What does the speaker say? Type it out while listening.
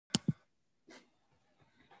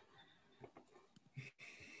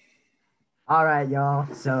All right,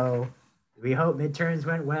 y'all. So we hope midterms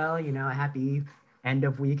went well. Happy end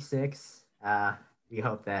of week 6. We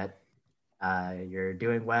hope that you're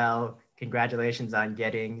doing well. Congratulations on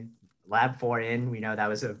getting Lab 4 in. We know that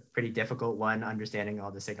was a pretty difficult one, understanding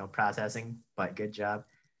all the signal processing, but good job.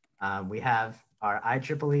 We have our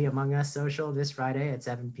IEEE Among Us social this Friday at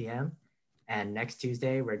 7 p.m. And next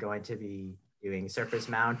Tuesday, we're going to be doing surface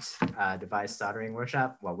mount device soldering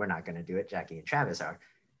workshop. Well, we're not going to do it. Jackie and Travis are.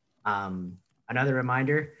 Another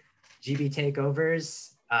reminder, GB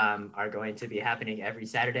takeovers are going to be happening every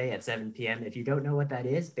Saturday at 7 p.m. If you don't know what that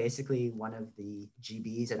is, basically one of the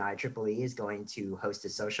GBs and IEEE is going to host a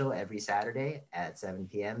social every Saturday at 7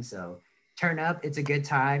 p.m. So turn up. It's a good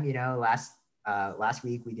time. Last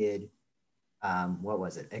week we did, what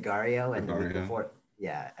was it? Igario. And the week before,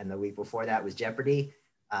 and the week before that was Jeopardy.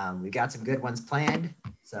 We got some good ones planned.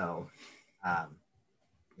 So,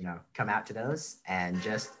 come out to those. And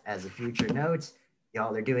just as a future note,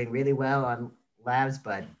 y'all are doing really well on labs,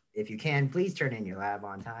 but if you can, please turn in your lab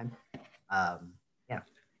on time. Yeah.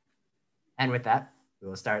 And with that, we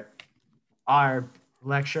will start our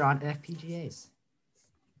lecture on FPGAs.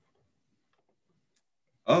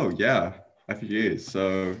 Oh yeah, FPGAs.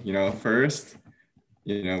 So, first,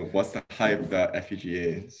 what's the hype about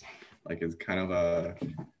FPGAs? Like, it's kind of a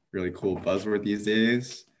really cool buzzword these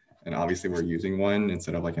days. And obviously we're using one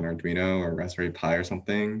instead of like an Arduino or Raspberry Pi or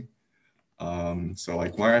something. So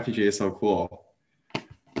like, why are FPGAs so cool?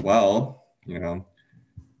 Well,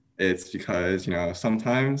 it's because,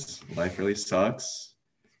 sometimes life really sucks.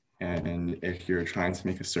 And if you're trying to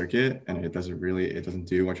make a circuit and it doesn't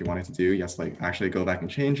do what you want it to do, you have to like actually go back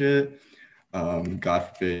and change it. God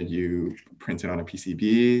forbid you print it on a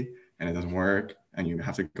PCB and it doesn't work and you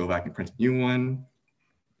have to go back and print a new one.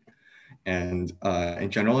 And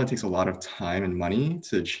in general, it takes a lot of time and money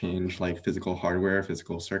to change like physical hardware,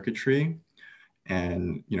 physical circuitry.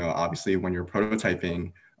 And, obviously when you're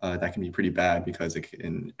prototyping, that can be pretty bad because it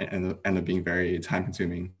can end up being very time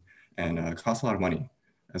consuming and cost a lot of money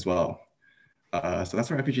as well. So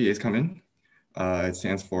that's where FPGAs come in. It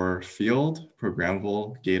stands for Field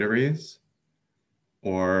Programmable Gate Arrays,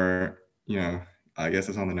 or, I guess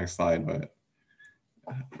it's on the next slide, but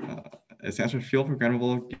it stands for Field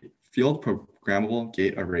Programmable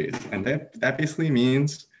Gate Arrays. And that basically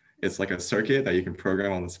means it's like a circuit that you can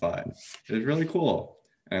program on the spot. It's really cool.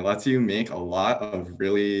 And it lets you make a lot of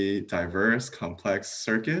really diverse, complex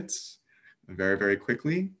circuits very, very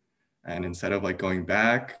quickly. And instead of like going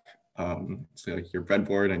back to like your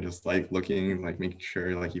breadboard and just like looking, like making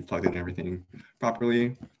sure like you plugged in everything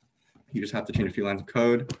properly, you just have to change a few lines of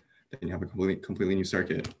code, then you have a completely new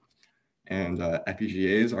circuit. And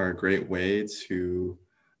FPGAs are a great way to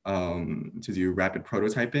do rapid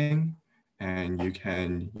prototyping, and you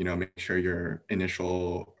can make sure your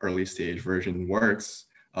initial early stage version works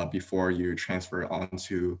before you transfer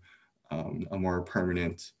onto a more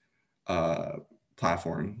permanent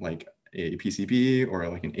platform like a PCB or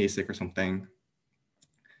like an ASIC or something.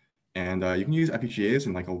 And you can use FPGAs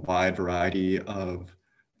in like a wide variety of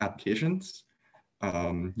applications.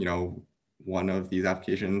 One of these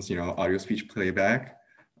applications, audio speech playback.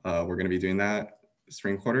 We're going to be doing that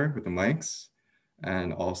string quarter with the mics,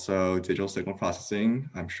 and also digital signal processing.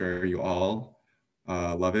 I'm sure you all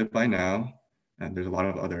love it by now. And there's a lot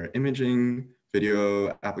of other imaging,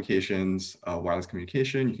 video applications, wireless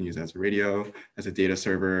communication. You can use it as a radio, as a data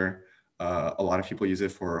server. A lot of people use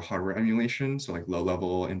it for hardware emulation, so like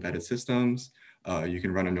low-level embedded systems. You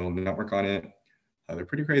can run a neural network on it. They're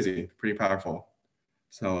pretty crazy, pretty powerful.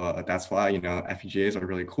 So that's why, FPGAs are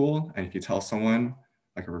really cool. And if you tell someone,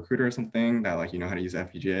 like a recruiter or something, that like, how to use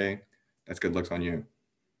FPGA, that's good looks on you.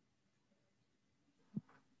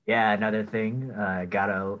 Yeah, another thing, got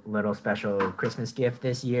a little special Christmas gift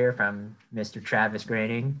this year from Mr. Travis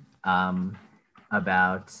Graining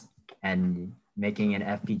about and making an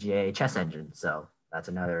FPGA chess engine. So that's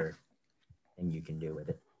another thing you can do with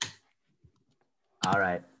it. All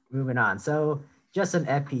right, moving on. So just some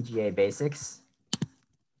FPGA basics.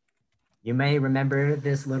 You may remember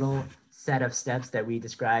this little set of steps that we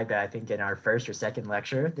described, I think, in our first or second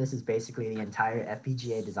lecture. This is basically the entire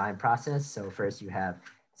FPGA design process. So first you have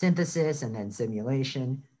synthesis and then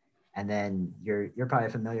simulation. And then you're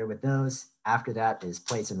probably familiar with those. After that is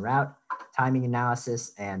place and route, timing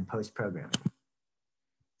analysis, and post-programming.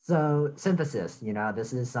 So synthesis,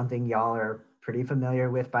 this is something y'all are pretty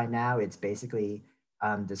familiar with by now. It's basically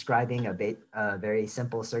describing a very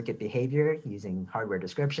simple circuit behavior using hardware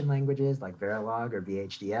description languages like Verilog or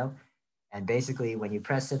VHDL. And basically when you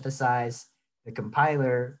press synthesize, the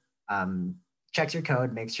compiler checks your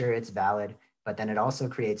code, makes sure it's valid, but then it also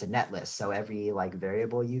creates a netlist. So every like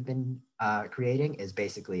variable you've been creating is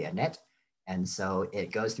basically a net. And so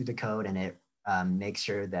it goes through the code and it makes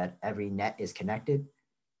sure that every net is connected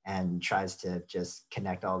and tries to just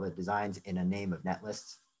connect all the designs in a name of net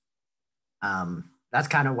lists. That's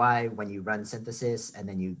kind of why when you run synthesis and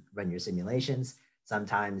then you run your simulations,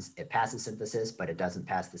 sometimes it passes synthesis, but it doesn't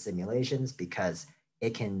pass the simulations because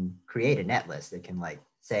it can create a net list. It can like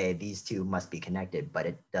say these two must be connected, but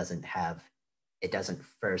it doesn't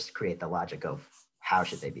first create the logic of how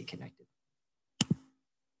should they be connected.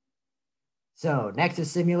 So next is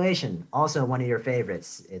simulation, also one of your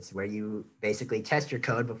favorites. It's where you basically test your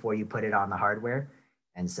code before you put it on the hardware.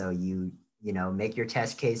 And so you make your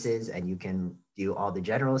test cases and you can do all the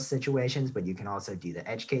general situations, but you can also do the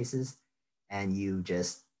edge cases. And you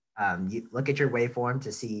just you look at your waveform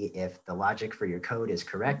to see if the logic for your code is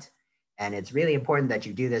correct. And it's really important that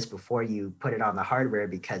you do this before you put it on the hardware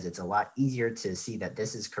because it's a lot easier to see that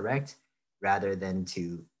this is correct rather than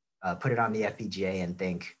to put it on the FPGA and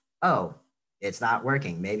think, oh, it's not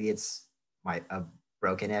working. Maybe it's a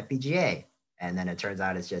broken FPGA. And then it turns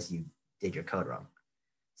out it's just you did your code wrong.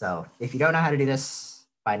 So if you don't know how to do this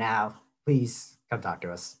by now, please come talk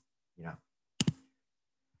to us.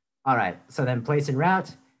 All right, so then place and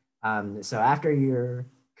route. So after your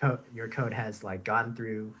code has like gone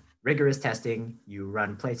through rigorous testing, you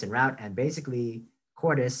run place and route, and basically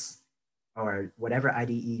Quartus or whatever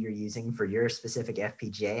IDE you're using for your specific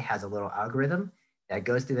FPGA has a little algorithm that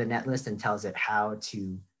goes through the netlist and tells it how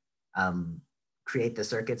to create the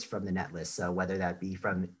circuits from the netlist. So whether that be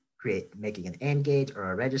from making an AND gate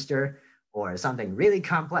or a register or something really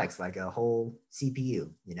complex like a whole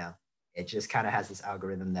CPU, it just kind of has this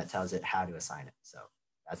algorithm that tells it how to assign it. So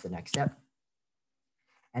that's the next step.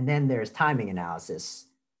 And then there's timing analysis.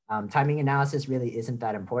 Timing analysis really isn't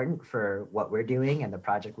that important for what we're doing and the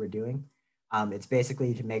project we're doing. It's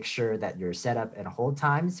basically to make sure that your setup and hold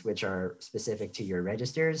times, which are specific to your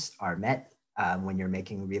registers, are met when you're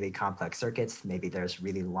making really complex circuits. Maybe there's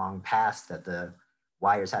really long paths that the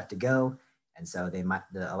wires have to go. And so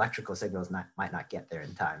the electrical signals might not get there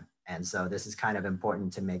in time. And so this is kind of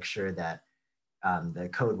important to make sure that the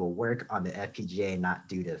code will work on the FPGA, not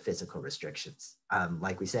due to physical restrictions.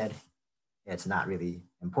 Like we said, it's not really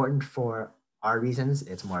important for our reasons.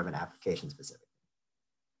 It's more of an application specific.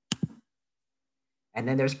 And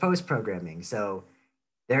then there's post-programming. So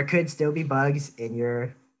there could still be bugs in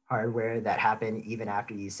your hardware that happen even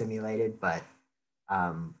after you simulated, but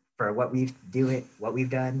for what we've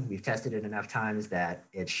done, we've tested it enough times that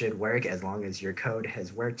it should work as long as your code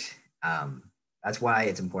has worked. That's why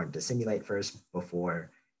it's important to simulate first before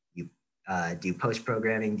you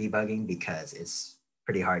post-programming debugging, because it's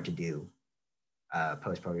pretty hard to do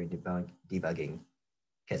post-programming debugging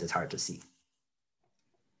because it's hard to see.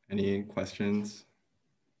 Any questions?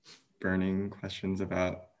 Burning questions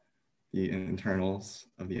about the internals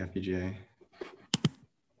of the FPGA?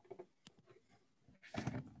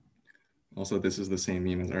 Also, this is the same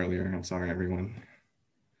meme as earlier. I'm sorry, everyone.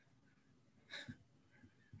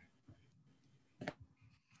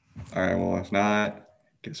 All right, well, if not, I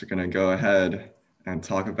guess we're gonna go ahead and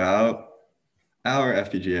talk about our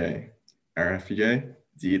FPGA. Our FPGA,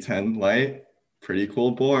 D10 Lite, pretty cool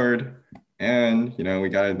board. And, we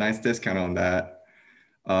got a nice discount on that.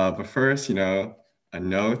 But first, a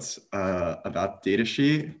note about the data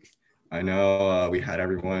sheet. I know we had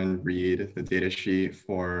everyone read the data sheet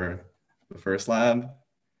for the first lab,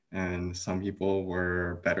 and some people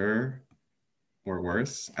were better or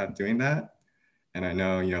worse at doing that. And I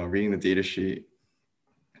know, reading the data sheet,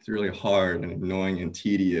 it's really hard and annoying and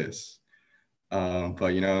tedious.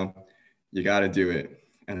 But, you got to do it.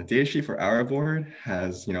 And the data sheet for our board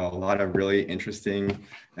has, a lot of really interesting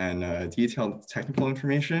and detailed technical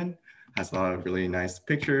information, has a lot of really nice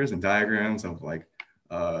pictures and diagrams of like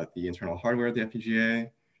the internal hardware of the FPGA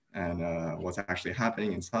and what's actually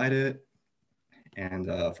happening inside it. And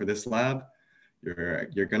for this lab,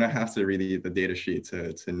 you're gonna have to read the data sheet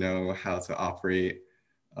to know how to operate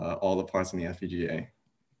all the parts in the FPGA,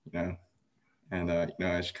 and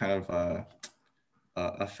it's kind of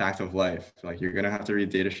a fact of life. Like you're gonna have to read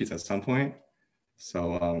data sheets at some point,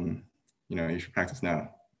 so you should practice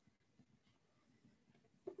now.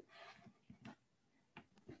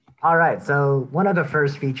 All right, so one of the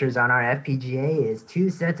first features on our FPGA is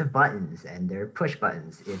 2 sets of buttons, and they're push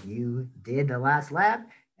buttons. If you did the last lab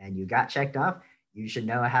and you got checked off, you should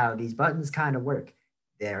know how these buttons kind of work.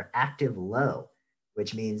 They're active low,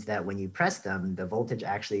 which means that when you press them, the voltage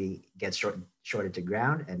actually gets shorted to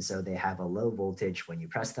ground, and so they have a low voltage when you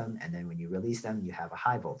press them, and then when you release them, you have a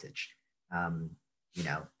high voltage.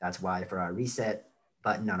 That's why for our reset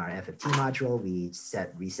button on our FFT module, we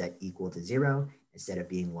set reset equal to 0 instead of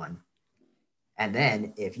being 1. And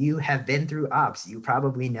then if you have been through ops, you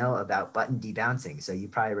probably know about button debouncing. So you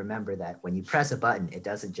probably remember that when you press a button, it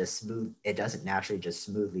doesn't naturally just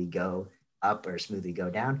smoothly go up or smoothly go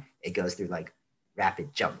down. It goes through like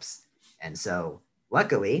rapid jumps. And so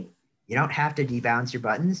luckily, you don't have to debounce your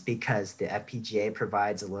buttons because the FPGA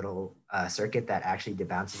provides a little circuit that actually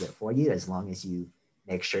debounces it for you as long as you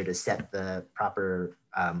make sure to set the proper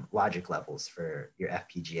logic levels for your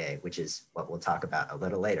FPGA, which is what we'll talk about a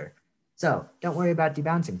little later. So don't worry about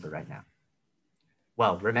debouncing for right now.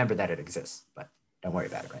 Well, remember that it exists, but don't worry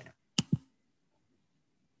about it right now.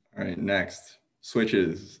 All right, next,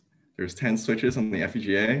 switches. There's 10 switches on the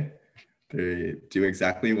FPGA. They do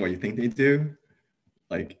exactly what you think they do.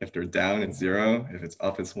 Like if they're down, it's 0. If it's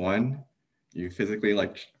up, it's 1. You physically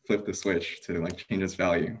like flip the switch to like change its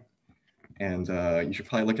value. And you should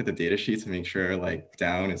probably look at the data sheet to make sure like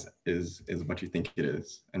down is what you think it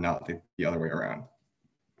is and not the other way around.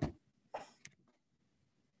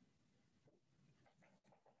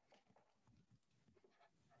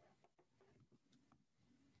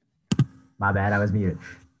 My bad, I was muted.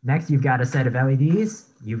 Next, you've got a set of LEDs.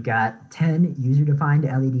 You've got 10 user-defined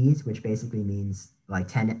LEDs, which basically means like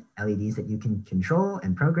 10 LEDs that you can control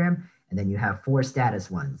and program. And then you have 4 status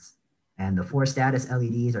ones. And the 4 status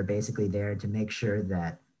LEDs are basically there to make sure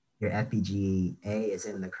that your FPGA is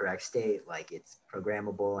in the correct state, like it's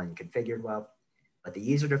programmable and configured well. But the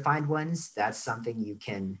user-defined ones, that's something you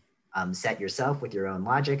can set yourself with your own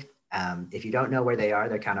logic. If you don't know where they are,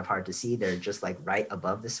 they're kind of hard to see. They're just like right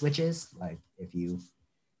above the switches. Like if you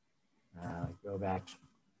go back,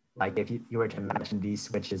 like if you were to imagine these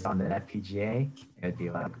switches on the FPGA, it would be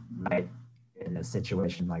like right in a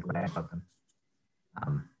situation like right above them.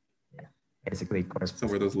 Yeah, basically, of course. So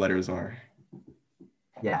where those letters are.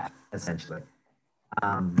 Yeah, essentially.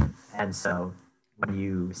 And so when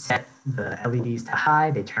you set the LEDs to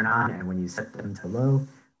high, they turn on, and when you set them to low,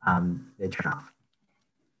 they turn off.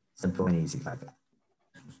 Simple and easy like that.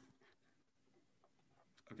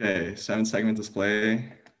 Okay, 7-segment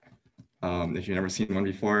display. If you've never seen one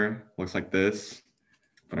before, looks like this,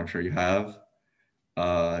 but I'm sure you have.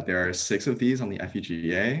 There are 6 of these on the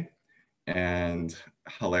FPGA, and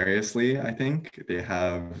hilariously, I think, they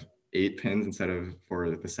have 8 pins instead of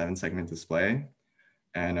for the 7-segment display.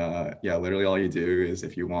 And yeah, literally all you do is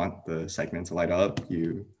if you want the segment to light up,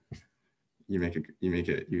 you give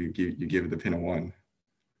it the pin of 1.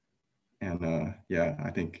 And yeah,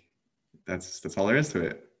 I think that's all there is to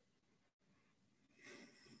it.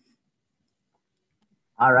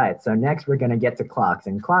 All right, so next we're gonna get to clocks,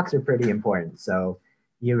 and clocks are pretty important. So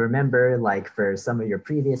you remember, like for some of your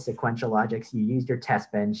previous sequential logics, you used your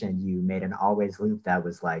test bench and you made an always loop that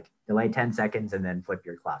was like delay 10 seconds and then flip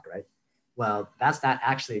your clock, right? Well, that's not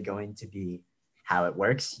actually going to be how it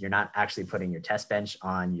works. You're not actually putting your test bench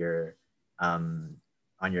on your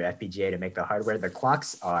FPGA to make the hardware. The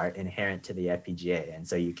clocks are inherent to the FPGA. And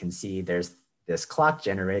so you can see there's this clock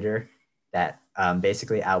generator that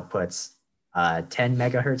basically outputs 10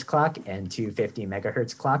 megahertz clock and 250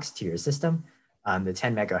 megahertz clocks to your system. The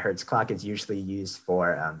 10 megahertz clock is usually used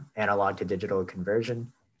for analog to digital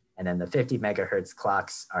conversion. And then the 50 megahertz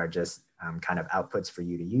clocks are just kind of outputs for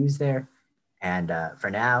you to use there. And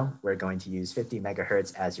for now, we're going to use 50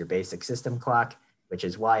 megahertz as your basic system clock, which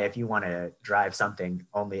is why if you want to drive something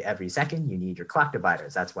only every second, you need your clock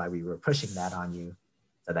dividers. That's why we were pushing that on you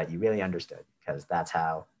so that you really understood,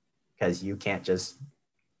 because you can't just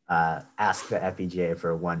ask the FPGA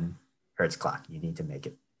for 1 hertz clock. You need to make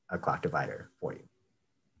it a clock divider for you.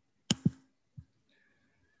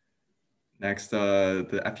 Next,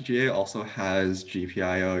 the FPGA also has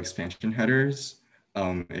GPIO expansion headers.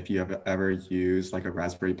 If you have ever used like a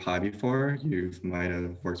Raspberry Pi before, you might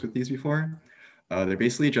have worked with these before. They're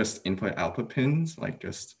basically just input-output pins, like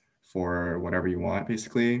just for whatever you want,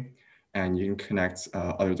 basically. And you can connect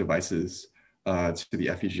other devices to the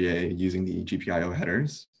FPGA using the GPIO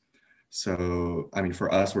headers. So, I mean,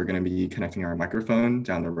 for us, we're going to be connecting our microphone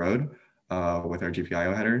down the road with our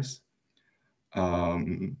GPIO headers.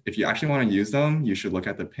 If you actually want to use them, you should look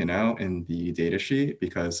at the pinout in the data sheet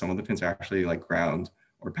because some of the pins are actually like ground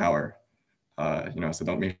or power,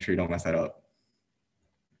 so make sure you don't mess that up.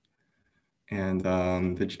 And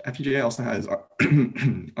the FPGA also has,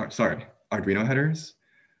 Arduino headers,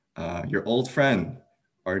 your old friend,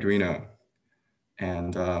 Arduino.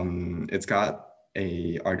 And it's got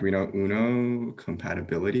a Arduino Uno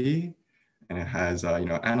compatibility, and it has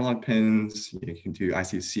analog pins. You can do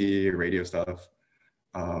I2C, radio stuff,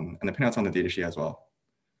 and the pinouts on the datasheet as well.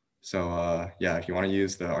 So yeah, if you want to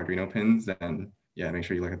use the Arduino pins, then yeah, make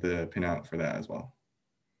sure you look at the pinout for that as well.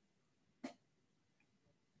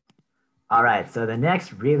 All right, so the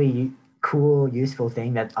next really cool, useful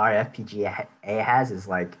thing that our FPGA has is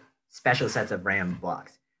like special sets of RAM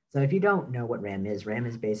blocks. So if you don't know what RAM is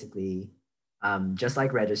basically just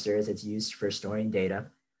like registers, it's used for storing data.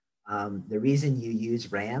 The reason you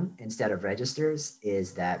use RAM instead of registers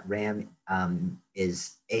is that RAM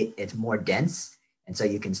it's more dense, and so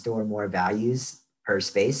you can store more values per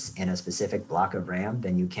space in a specific block of RAM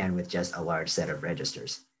than you can with just a large set of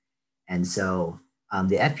registers. And so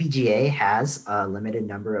the FPGA has a limited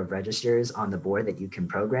number of registers on the board that you can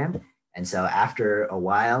program. And so after a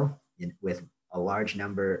while, with a large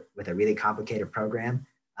number, with a really complicated program,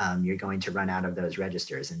 you're going to run out of those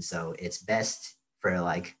registers. And so it's best for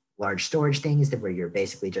like large storage things that where you're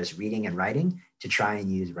basically just reading and writing to try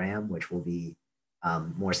and use RAM, which will be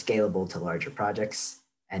more scalable to larger projects.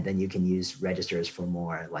 And then you can use registers for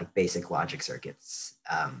more like basic logic circuits,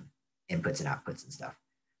 inputs and outputs and stuff.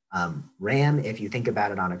 RAM, if you think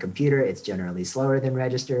about it on a computer, it's generally slower than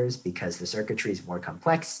registers because the circuitry is more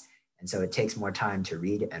complex. And so it takes more time to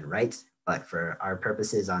read and write. But for our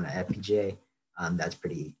purposes on an FPGA, that's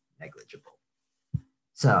pretty negligible.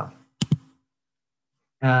 So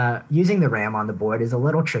using the RAM on the board is a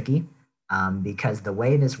little tricky because the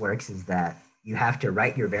way this works is that you have to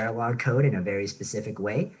write your Verilog code in a very specific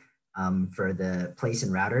way for the place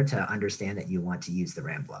and router to understand that you want to use the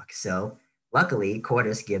RAM block. So luckily,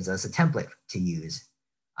 Quartus gives us a template to use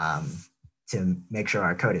to make sure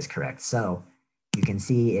our code is correct. So you can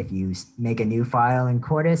see if you make a new file in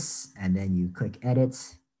Quartus and then you click Edit,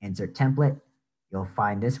 Insert Template, you'll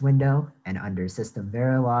find this window, and under System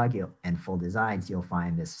Verilog and Full Designs, you'll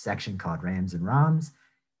find this section called RAMs and ROMs.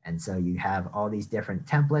 And so you have all these different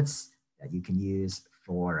templates that you can use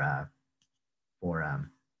for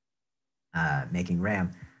making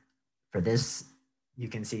RAM. For this, you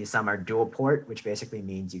can see some are dual port, which basically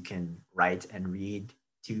means you can write and read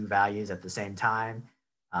two values at the same time.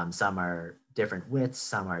 Some are different widths,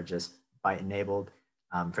 some are just byte enabled.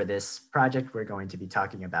 For this project, we're going to be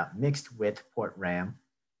talking about mixed width port RAM,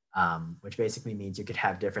 which basically means you could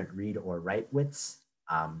have different read or write widths,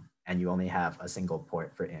 and you only have a single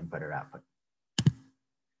port for input or output.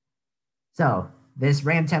 So this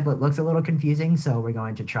RAM template looks a little confusing, so we're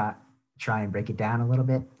going to try and break it down a little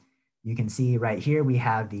bit. You can see right here, we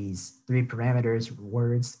have these three parameters,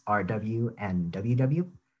 words, RW, and WW.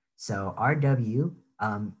 So RW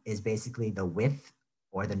is basically the width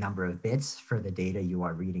or the number of bits for the data you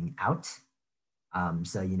are reading out.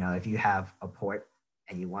 So, you know, if you have a port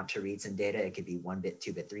and you want to read some data, it could be 1 bit,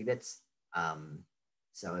 2 bit, 3 bits.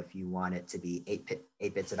 So if you want it to be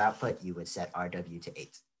 8 bits of output, you would set RW to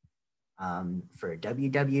 8. For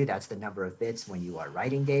WW, that's the number of bits when you are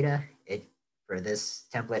writing data. For this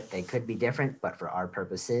template, they could be different, but for our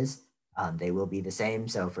purposes, they will be the same.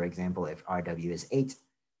 So for example, if RW is 8,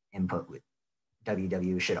 input with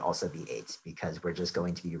WW should also be 8 because we're just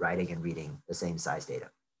going to be writing and reading the same size data.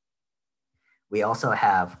 We also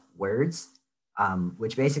have words,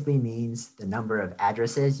 which basically means the number of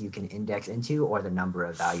addresses you can index into or the number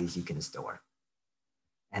of values you can store.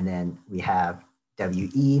 And then we have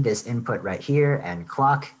WE, this input right here, and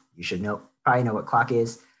clock. You should probably know what clock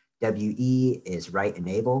is. WE is write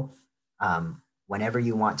enable. Whenever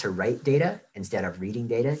you want to write data instead of reading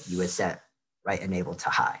data, you would set write enable to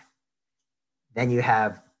high. Then you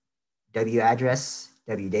have W address,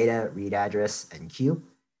 W data, read address, and Q.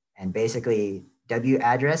 And basically, W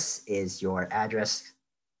address is your address.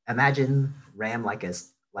 Imagine RAM like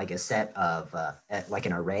a set of, like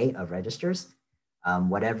an array of registers.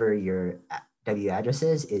 Whatever your W address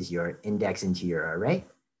is your index into your array.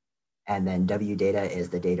 And then W data is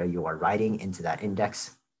the data you are writing into that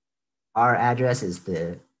index. R address is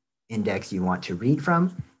the index you want to read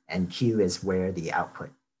from, and Q is where the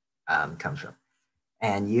output comes from.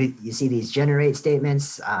 And you see these generate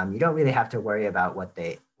statements. You don't really have to worry about what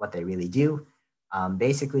they really do.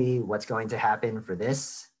 Basically, what's going to happen for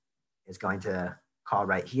this is going to call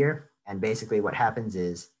right here. And basically what happens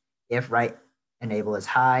is if write enable is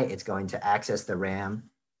high, it's going to access the RAM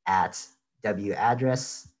at W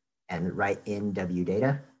address and write in W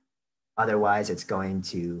data. Otherwise, it's going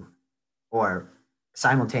to, or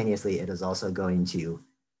simultaneously, it is also going to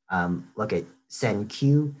look at send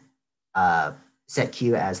Q, set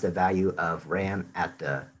Q as the value of RAM at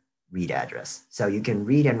the read address. So you can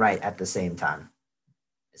read and write at the same time,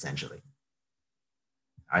 essentially.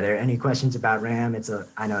 Are there any questions about RAM?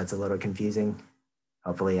 I know it's a little confusing.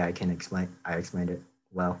 Hopefully I explained it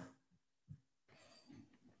well.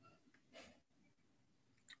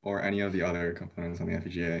 Or any of the other components on the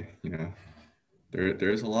FPGA, you know,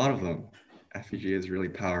 there's a lot of them. FPGA is really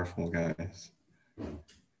powerful, guys.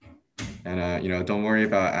 And, don't worry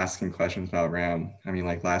about asking questions about RAM. I mean,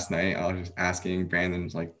 like last night, I was just asking Brandon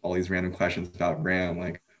like all these random questions about RAM,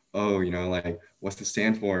 like, oh, like what's it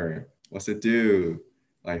stand for? What's it do?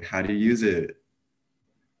 Like, how do you use it?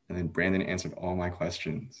 And then Brandon answered all my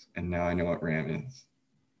questions. And now I know what RAM is.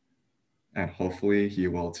 And hopefully he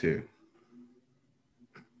will too.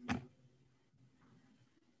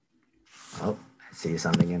 Oh, I see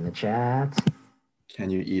something in the chat. Can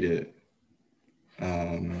you eat it?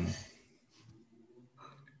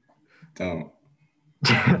 Don't.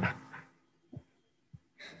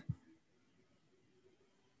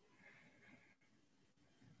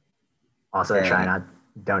 Also, All try right. not,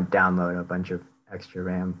 don't download a bunch of extra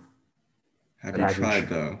RAM. Have But you tried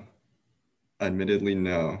though? Admittedly,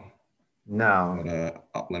 no. No.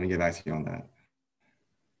 But let me get back to you on that.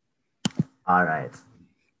 All right.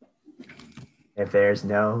 If there's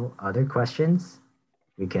no other questions,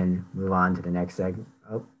 we can move on to the next segment.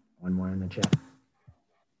 Oh, one more in the chat.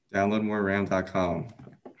 Downloadmoreram.com.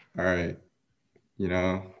 All right.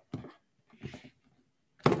 All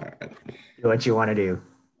right. Do what you want to do.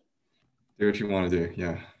 Do what you want to do.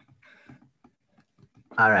 Yeah.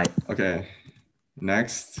 All right. Okay.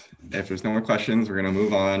 Next, if there's no more questions, we're going to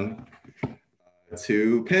move on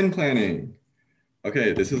to pin planning.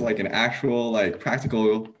 Okay, this is like an actual like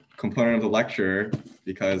practical component of the lecture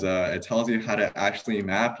because it tells you how to actually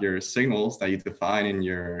map your signals that you define in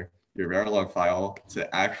your Verilog file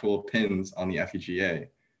to actual pins on the FPGA,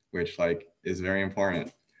 which like is very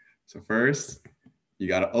important. So first, you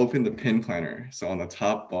got to open the pin planner. So on the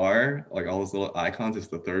top bar, like all those little icons is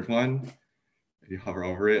the third one. If you hover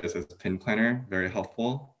over it, it says pin planner, very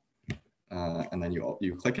helpful. And then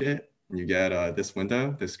you click it and you get this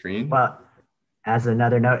window, this screen. Well, as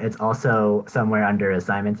another note, it's also somewhere under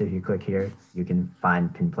assignments. If you click here, you can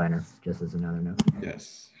find pin planner, just as another note.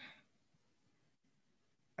 Yes.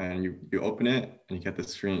 And you open it and you get the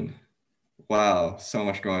screen. Wow, so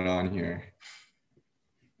much going on here.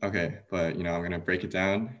 Okay, but I'm gonna break it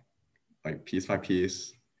down like piece by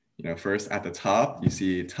piece. First at the top, you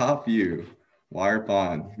see top view, wire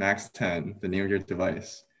bond, max 10, the name of your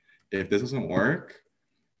device. If this doesn't work,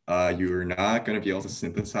 you're not gonna be able to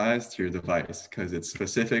synthesize to your device because it's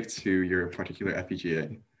specific to your particular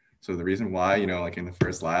FPGA. So the reason why, like in the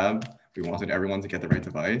first lab, we wanted everyone to get the right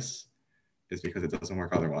device is because it doesn't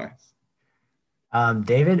work otherwise.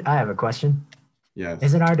 David, I have a question. Yes.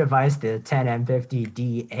 Isn't our device the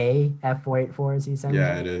 10M50DA F484 as you sent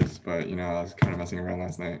Yeah, it is. But, I was kind of messing around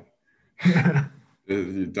last night.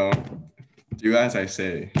 You don't do as I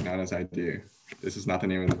say, not as I do. This is not the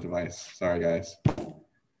name of the device. Sorry, guys.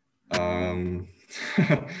 Okay,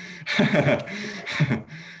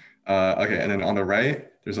 and then on the right,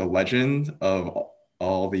 there's a legend of what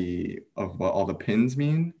all the pins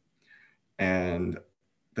mean. And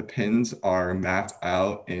the pins are mapped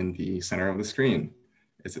out in the center of the screen.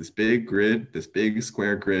 It's this big grid, this big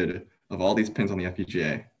square grid of all these pins on the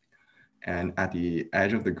FPGA. And at the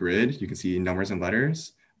edge of the grid, you can see numbers and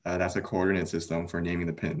letters. That's a coordinate system for naming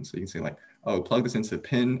the pins. So you can say like, oh, plug this into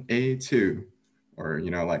pin A2, or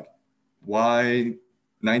like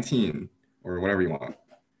Y19, or whatever you want.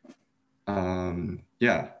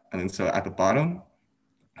 Yeah, and then so at the bottom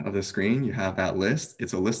of the screen, you have that list.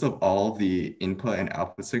 It's a list of all the input and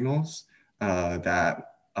output signals that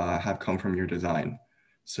have come from your design.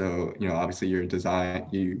 So, obviously your design,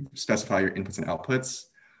 you specify your inputs and outputs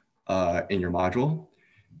in your module,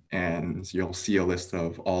 and you'll see a list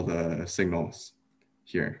of all the signals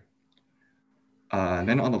here. And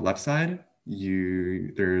then on the left side,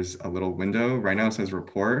 there's a little window. Right now it says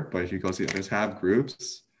report, but if you go to the other tab,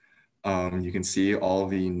 groups, you can see all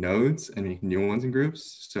the nodes and make new ones in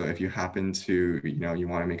groups. So if you happen to, you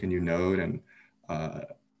want to make a new node and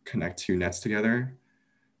connect two nets together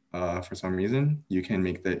for some reason, you can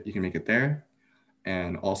make it there.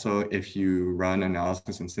 And also, if you run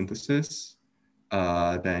analysis and synthesis,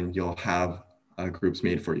 then you'll have groups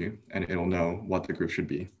made for you, and it'll know what the group should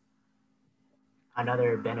be.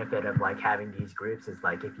 Another benefit of like having these groups is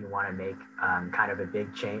like if you want to make kind of a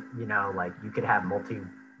big change, like you could have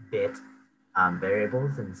multi-bit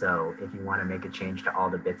variables, and so if you want to make a change to all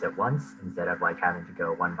the bits at once instead of like having to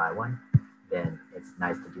go one by one, then it's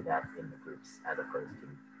nice to do that in the groups as opposed to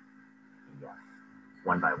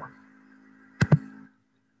one by one.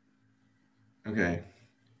 Okay,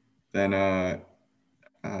 then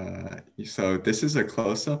so this is a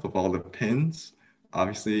close-up of all the pins.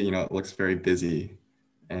 Obviously, it looks very busy,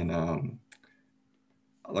 and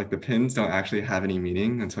like the pins don't actually have any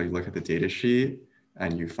meaning until you look at the data sheet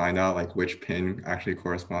and you find out like which pin actually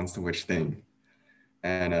corresponds to which thing.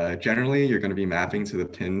 And generally, you're going to be mapping to the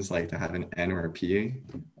pins like to have an N or a P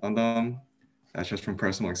on them. That's just from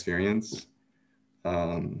personal experience.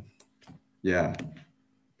 Yeah,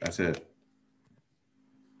 that's it.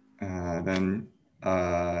 Then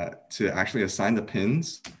to actually assign the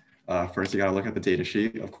pins, first you got to look at the data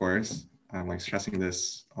sheet, of course. I'm like stressing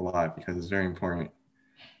this a lot because it's very important.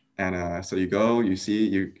 And so you go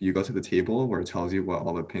to the table where it tells you what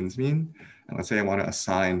all the pins mean. And let's say I want to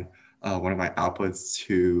assign one of my outputs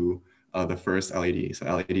to the first LED, so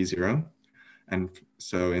LED 0. And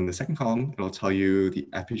so in the second column, it'll tell you the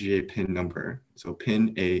FPGA pin number, so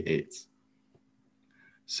pin A8.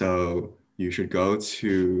 So you should go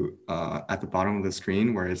to at the bottom of the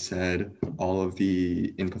screen where it said all of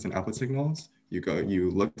the inputs and output signals. You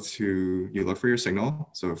look for your signal.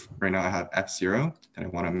 So right now I have F0 that I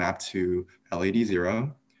want to map to LED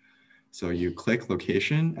 0. So you click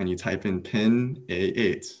location and you type in pin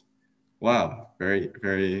A8. Wow, very,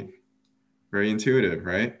 very, very intuitive,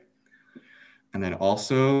 right? And then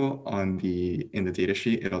also in the data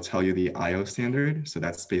sheet, it'll tell you the IO standard. So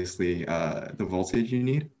that's basically the voltage you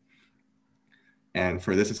need. And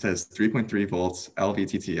for this, it says 3.3 volts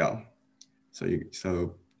LVTTL.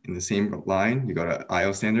 So in the same line, you go to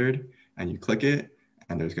IO standard and you click it,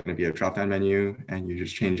 and there's going to be a drop-down menu, and you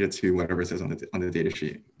just change it to whatever it says on the data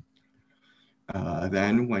sheet.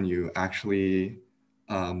 Then when you actually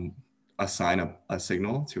assign a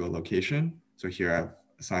signal to a location, so here I've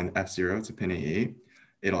assigned F0 to pin A8,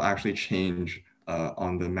 it'll actually change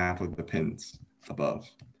on the map of the pins above.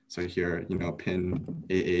 So here, pin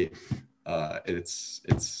A8,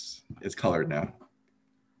 it's colored now.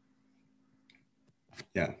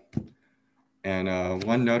 Yeah. And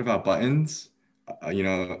one note about buttons,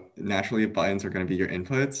 naturally buttons are going to be your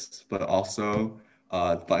inputs, but also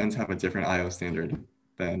buttons have a different IO standard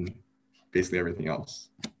than basically everything else.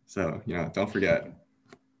 So, don't forget.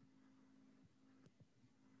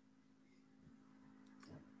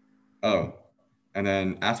 Oh, and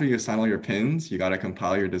then after you assign all your pins, you got to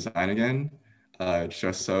compile your design again,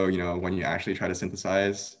 just so, when you actually try to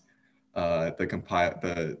synthesize, the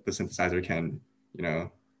synthesizer can,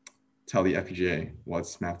 tell the FPGA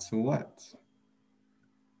what's mapped to what.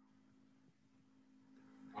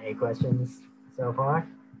 Any questions so far?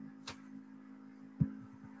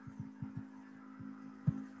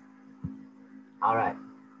 All right,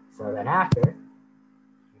 so then after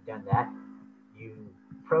you've done that, you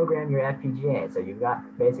program your FPGA. So you've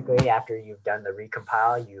got basically after you've done the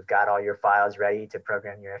recompile, you've got all your files ready to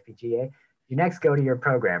program your FPGA. You next go to your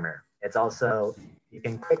programmer. It's also, you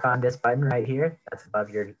can click on this button right here. That's above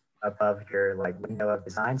your like window of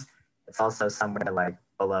designs. It's also somewhere like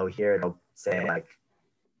below here. It'll say like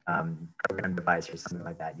program device or something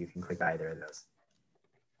like that. You can click either of those.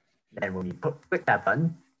 Then when you click that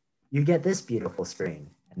button, you get this beautiful screen.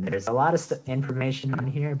 And there's a lot of information on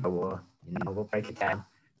here, but we'll break it down.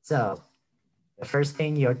 So the first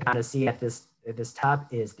thing you'll kind of see at this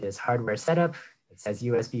top is this hardware setup. It says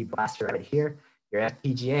USB blaster right here. Your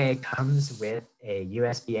FPGA comes with a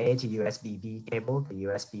USB-A to USB-B cable. The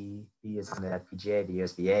USB-B is on the FPGA, the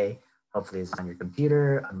USB-A hopefully is on your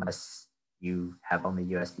computer, unless you have only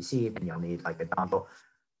USB-C, then you'll need like a dongle.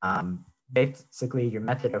 Basically,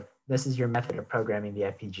 this is your method of programming the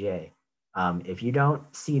FPGA. If you don't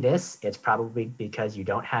see this, it's probably because you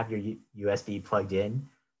don't have your USB plugged in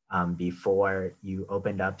before you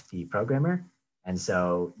opened up the programmer. And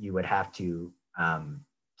so you would have to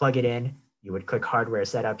plug it in. You would click hardware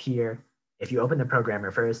setup here. If you open the programmer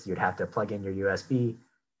first, you'd have to plug in your USB,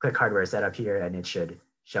 click hardware setup here, and it should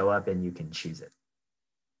show up and you can choose it.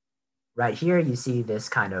 Right here, you see this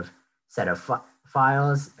kind of set of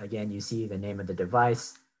files. Again, you see the name of the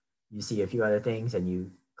device. You see a few other things, and you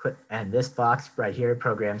click, and this box right here,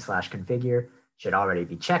 program/configure, should already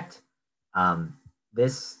be checked.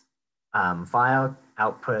 This file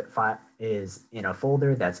output file is in a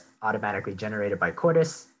folder that's automatically generated by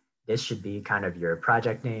Quartus. This should be kind of your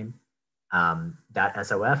project name.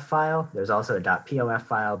 .sof file. There's also a .pof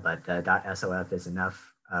file, but the .sof is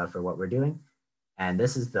enough for what we're doing. And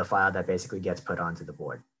this is the file that basically gets put onto the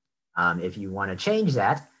board. If you want to change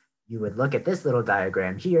that, you would look at this little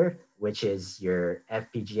diagram here, which is your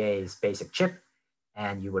FPGA's basic chip.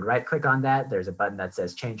 And you would right click on that. There's a button that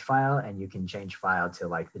says change file, and you can change file to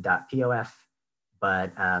like the .pof.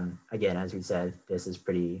 But again, as we said, this is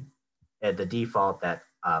pretty, the default that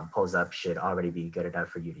pulls up should already be good enough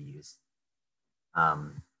for you to use.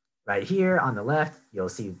 Right here on the left, you'll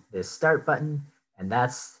see this start button, and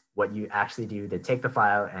that's what you actually do to take the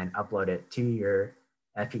file and upload it to your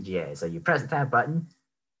FPGA. So you press that button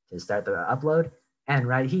to start the upload. And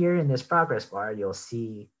right here in this progress bar, you'll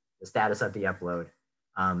see the status of the upload.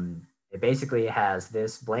 It basically has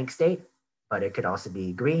this blank state, but it could also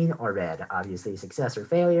be green or red, obviously success or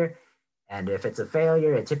failure. And if it's a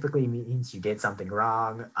failure, it typically means you did something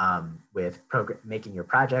wrong with making your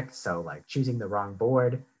project. So like choosing the wrong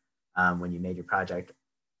board when you made your project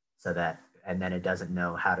so that, and then it doesn't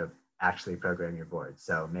know how to actually program your board.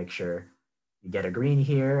 So make sure you get a green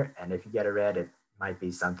here. And if you get a red, it might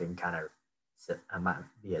be something kind of, might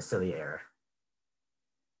be a silly error.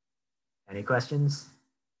 Any questions?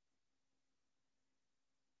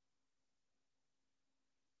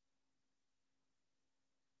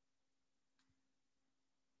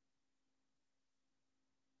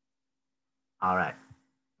 All right.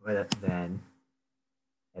 Well, then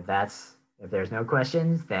if there's no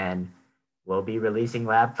questions, then we'll be releasing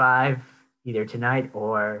Lab 5 either tonight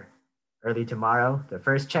or early tomorrow. The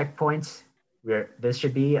first checkpoint, this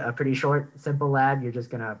should be a pretty short, simple lab. You're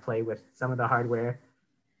just gonna play with some of the hardware.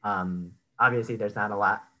 Obviously, there's not a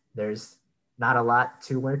lot. There's not a lot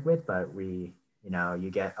to work with, but you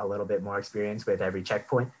get a little bit more experience with every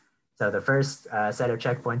checkpoint. So the first set of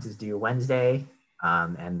checkpoints is due Wednesday,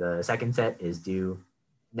 and the second set is due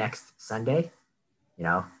next Sunday.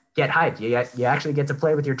 Get hyped. You actually get to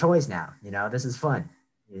play with your toys now. This is fun.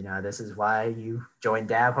 This is why you join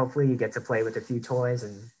DAV. Hopefully, you get to play with a few toys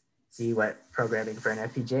and see what programming for an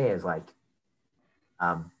FPGA is like.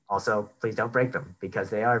 Also, please don't break them because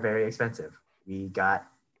they are very expensive. We got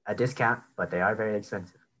a discount, but they are very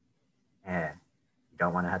expensive. And you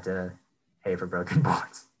don't want to have to pay for broken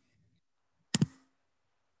boards.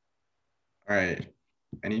 All right.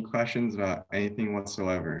 Any questions about anything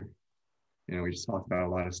whatsoever? We just talked about a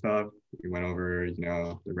lot of stuff. We went over,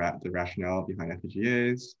 the rationale behind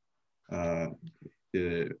FPGAs,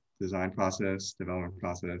 the design process, development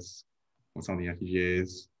process, what's on the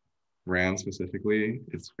FPGAs, RAM specifically.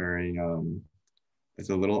 It's very, it's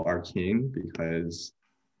a little arcane because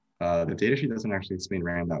the datasheet doesn't actually explain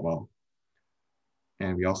RAM that well.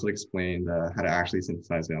 And we also explained how to actually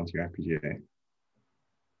synthesize it onto your FPGA.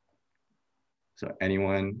 So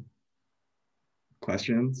anyone,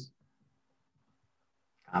 questions?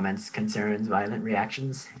 Comments, concerns, violent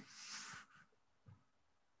reactions?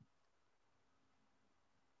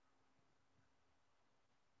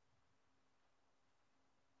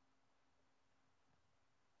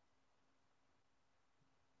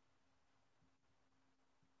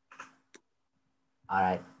 All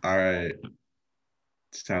right. All right.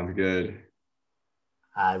 Sounds good.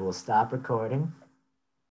 I will stop recording.